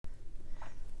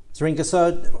Zrinka,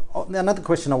 so another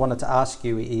question I wanted to ask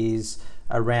you is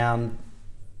around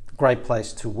Great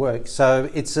Place to Work. So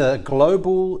it's a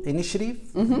global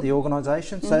initiative, the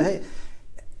organisation. So hey,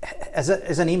 as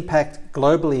an impact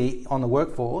globally on the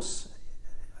workforce,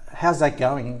 how's that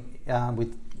going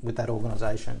with that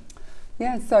organisation?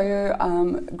 Yeah,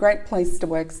 so Great Place to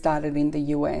Work started in the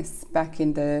US back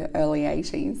in the early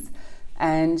 80s,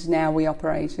 and now we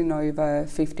operate in over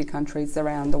 50 countries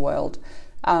around the world.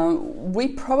 We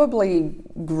probably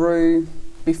grew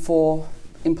before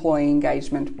employee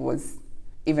engagement was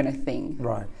even a thing.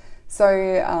 Right. So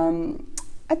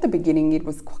at the beginning it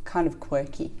was kind of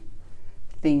quirky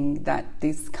thing that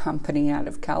this company out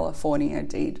of California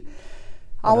did.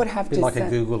 I would have to say, like a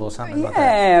Google or something like that.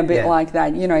 Yeah, a bit like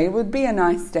that. You know, it would be a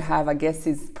nice to have, I guess,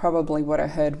 is probably what I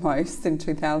heard most in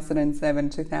 2007,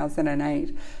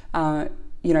 2008.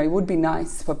 You know, it would be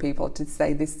nice for people to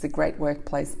say this is a great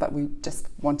workplace, but we just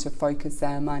want to focus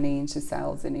our money into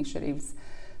sales initiatives.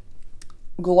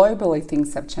 Globally,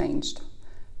 things have changed.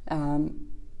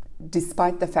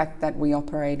 Despite the fact that we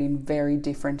operate in very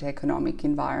different economic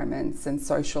environments and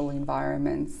social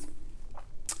environments,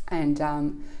 and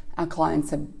our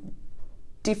clients have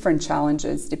different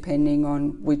challenges depending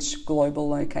on which global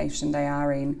location they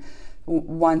are in.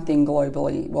 One thing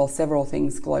globally, well, several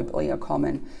things globally are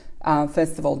common.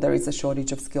 First of all, there is a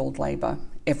shortage of skilled labour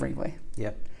everywhere.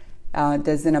 Yep.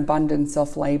 There's an abundance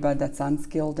of labour that's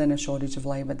unskilled and a shortage of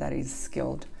labour that is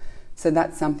skilled. So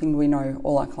that's something we know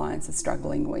all our clients are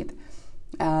struggling with.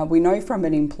 We know from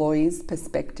an employee's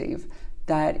perspective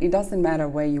that it doesn't matter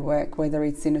where you work, whether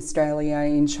it's in Australia,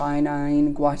 in China,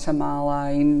 in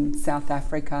Guatemala, in South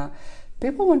Africa.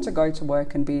 People want to go to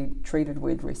work and be treated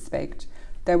with respect.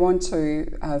 They want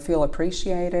to feel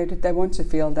appreciated. They want to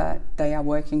feel that they are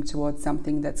working towards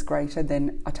something that's greater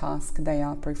than a task they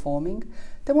are performing.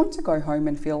 They want to go home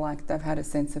and feel like they've had a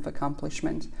sense of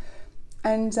accomplishment.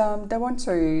 And they want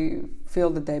to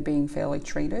feel that they're being fairly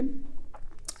treated.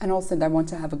 And also they want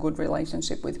to have a good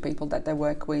relationship with people that they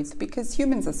work with, because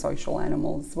humans are social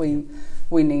animals. We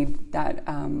need that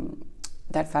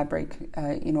that fabric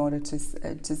in order to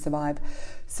survive.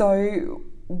 So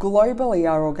globally,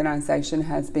 our organisation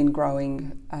has been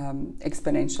growing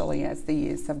exponentially as the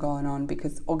years have gone on,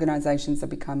 because organisations are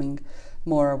becoming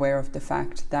more aware of the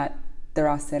fact that there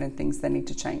are certain things that need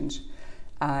to change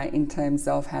in terms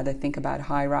of how they think about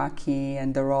hierarchy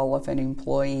and the role of an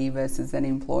employee versus an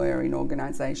employer in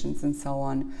organisations and so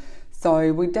on.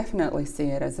 So we definitely see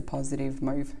it as a positive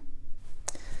move.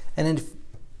 And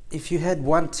if you had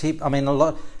one tip, I mean,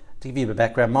 to give you a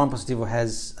background, Mindpositivo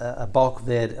has a bulk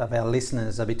of our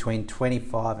listeners are between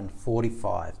 25 and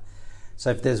 45. So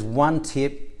if there's one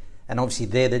tip, and obviously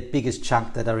they're the biggest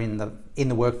chunk that are in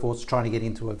the workforce, trying to get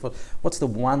into workforce, what's the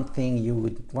one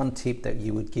tip that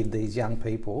you would give these young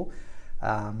people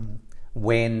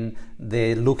when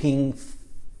they're looking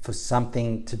for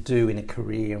something to do in a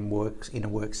career and in a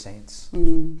work sense?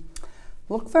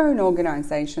 Look for an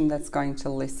organisation that's going to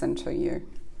listen to you.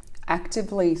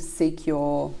 Actively seek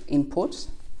your input.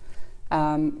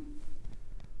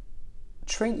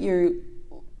 Treat you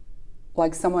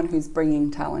like someone who's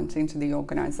bringing talent into the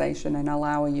organisation and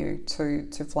allowing you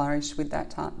to flourish with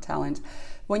that talent.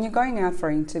 When you're going out for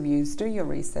interviews, do your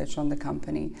research on the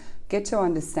company. Get to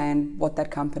understand what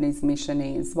that company's mission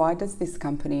is. Why does this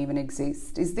company even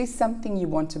exist? Is this something you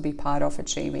want to be part of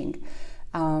achieving?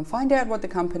 Find out what the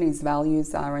company's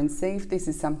values are and see if this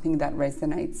is something that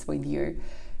resonates with you.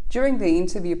 During the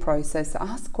interview process,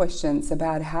 ask questions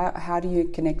about how do you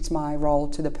connect my role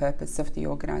to the purpose of the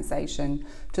organisation,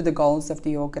 to the goals of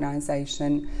the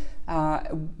organisation,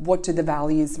 what do the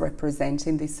values represent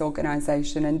in this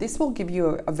organisation, and this will give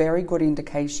you a very good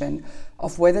indication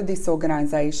of whether this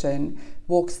organisation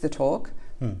walks the talk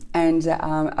and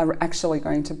are actually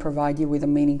going to provide you with a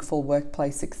meaningful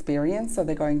workplace experience, or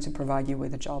they're going to provide you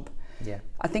with a job. Yeah,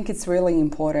 I think it's really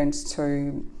important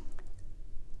to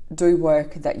do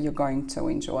work that you're going to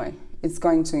enjoy. It's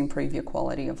going to improve your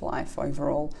quality of life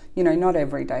overall. You know, not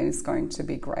every day is going to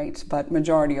be great, but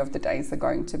majority of the days are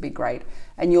going to be great.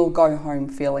 And you'll go home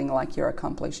feeling like you're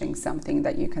accomplishing something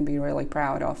that you can be really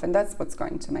proud of. And that's what's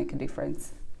going to make a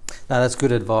difference. No, that's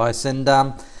good advice. And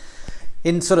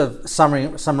in sort of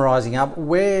summarising up,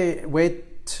 where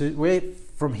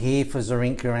from here for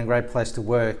Zrinka and Great Place to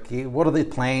Work, what are the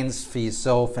plans for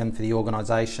yourself and for the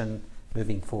organisation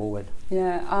moving forward?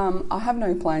 Yeah, I have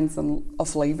no plans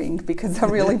of leaving, because I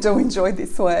really do enjoy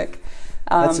this work.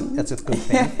 That's a good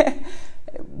thing.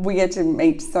 We get to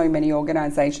meet so many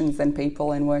organisations and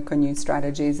people and work on new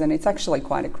strategies, and it's actually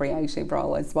quite a creative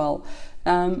role as well.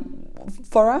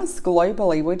 For us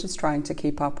globally, we're just trying to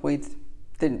keep up with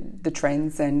the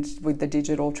trends and with the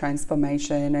digital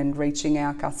transformation and reaching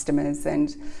our customers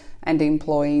and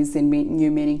employees in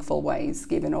new meaningful ways,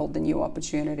 given all the new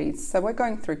opportunities. So we're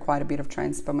going through quite a bit of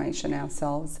transformation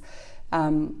ourselves.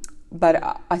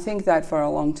 But I think that for a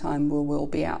long time we will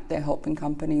be out there helping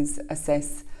companies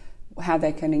assess how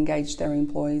they can engage their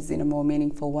employees in a more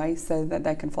meaningful way so that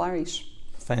they can flourish.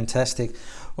 Fantastic.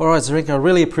 All right, Zrinka, I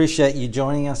really appreciate you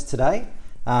joining us today.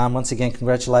 Once again,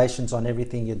 congratulations on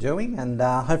everything you're doing, and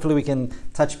hopefully we can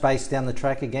touch base down the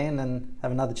track again and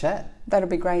have another chat. That'll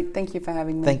be great. Thank you for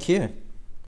having me. Thank you.